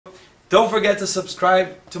Don't forget to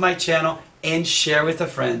subscribe to my channel and share with a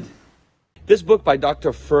friend. This book by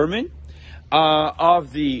Dr. Furman,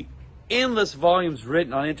 of the endless volumes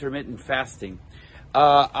written on intermittent fasting,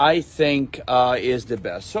 I think is the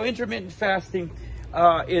best. So intermittent fasting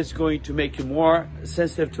is going to make you more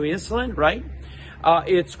sensitive to insulin, right?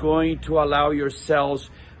 It's going to allow your cells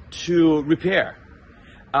to repair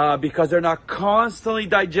because they're not constantly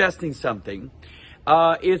digesting something.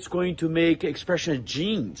 It's going to make expression of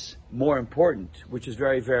genes more important, which is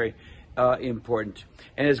very, very important.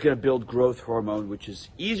 And it's going to build growth hormone, which is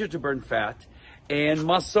easier to burn fat, and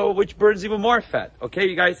muscle, which burns even more fat. Okay,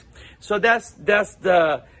 you guys? So that's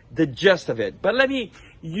the gist of it. But let me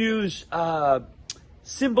use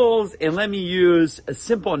symbols and let me use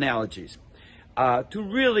simple analogies to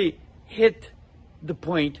really hit the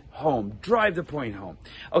point home, drive the point home.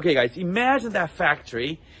 Okay, guys, imagine that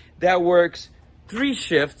factory that works 3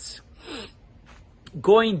 shifts,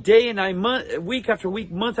 going day and night, week after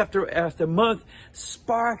week, month after month,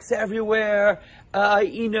 sparks everywhere,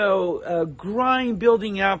 grind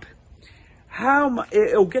building up.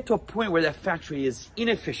 It'll get to a point where that factory is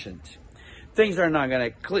inefficient. Things are not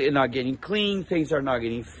getting clean. Things are not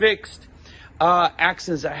getting fixed.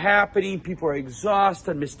 Accidents are happening. People are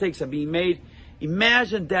exhausted. Mistakes are being made.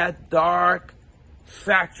 Imagine that dark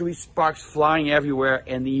factory, sparks flying everywhere,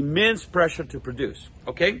 and the immense pressure to produce.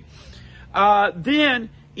 Okay. Then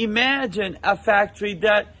imagine a factory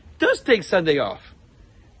that does take Sunday off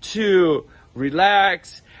to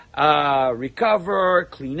relax, recover,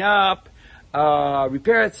 clean up,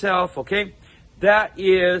 repair itself. Okay. That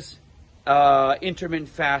is intermittent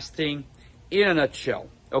fasting in a nutshell.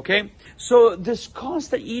 Okay. So this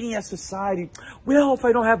constant eating as society, well, if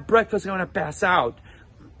I don't have breakfast, I'm going to pass out.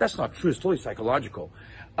 That's not true. It's totally psychological.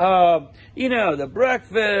 The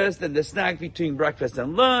breakfast and the snack between breakfast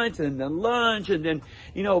and then lunch. And then,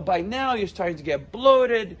 by now you're starting to get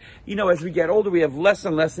bloated. As we get older, we have less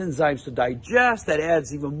and less enzymes to digest. That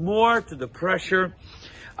adds even more to the pressure.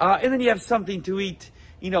 And then you have something to eat,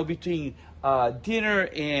 between dinner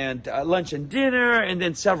and lunch and dinner, and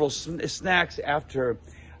then several snacks after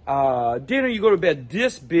dinner. You go to bed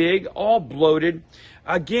this big, all bloated.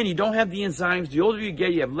 Again, you don't have the enzymes. The older you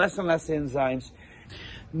get, you have less and less enzymes.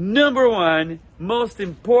 Number one,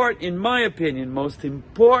 in my opinion, most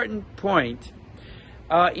important point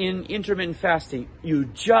in intermittent fasting, you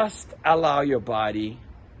just allow your body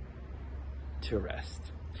to rest.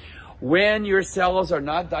 When your cells are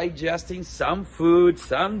not digesting some food,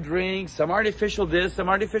 some drink, some artificial this, some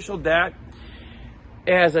artificial that,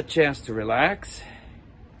 it has a chance to relax,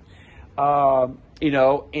 and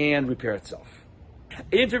repair itself.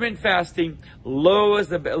 Intermittent fasting lowers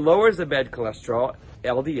the bad cholesterol,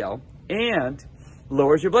 LDL, and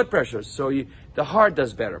lowers your blood pressure. So the heart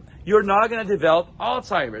does better. You're not going to develop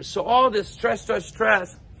Alzheimer's. So all this stress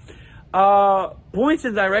points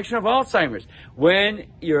in the direction of Alzheimer's. When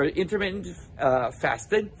you're intermittent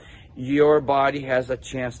fasted, your body has a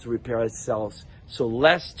chance to repair itself. So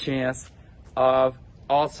less chance of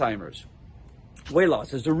Alzheimer's. Weight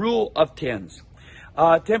loss is the rule of 10s.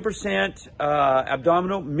 10%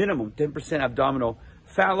 abdominal, minimum 10% abdominal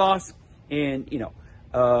fat loss in,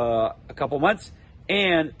 a couple months,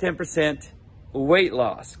 and 10% weight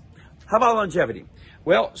loss. How about longevity?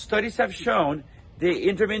 Well, studies have shown, the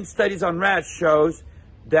intermittent studies on rats shows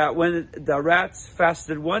that when the rats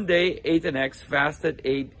fasted one day, ate the next, fasted,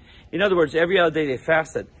 ate, in other words, every other day they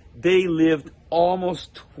fasted, they lived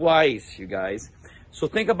almost twice, you guys. So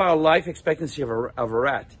think about a life expectancy of a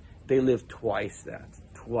rat. They live twice that.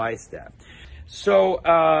 So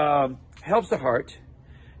helps the heart,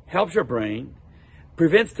 helps your brain,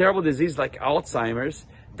 prevents terrible disease like Alzheimer's,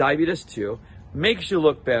 diabetes too, makes you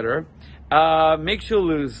look better, makes you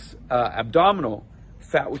lose abdominal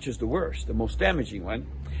fat, which is the worst, the most damaging one,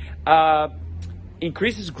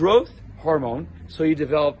 increases growth hormone, so you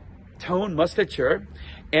develop toned musculature,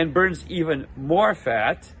 and burns even more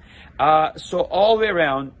fat. So all the way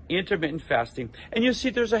around, intermittent fasting. And you see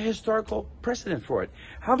there's a historical precedent for it.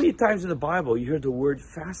 How many times in the Bible you hear the word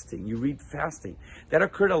fasting? You read fasting. That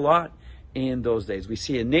occurred a lot in those days. We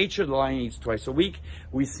see it in nature, the lion eats twice a week.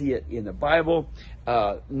 We see it in the Bible.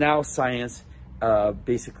 Now science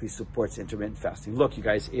basically supports intermittent fasting. Look, you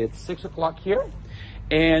guys, it's 6 o'clock here,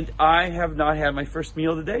 and I have not had my first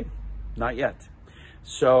meal of the day. Not yet.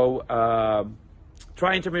 So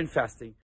try intermittent fasting.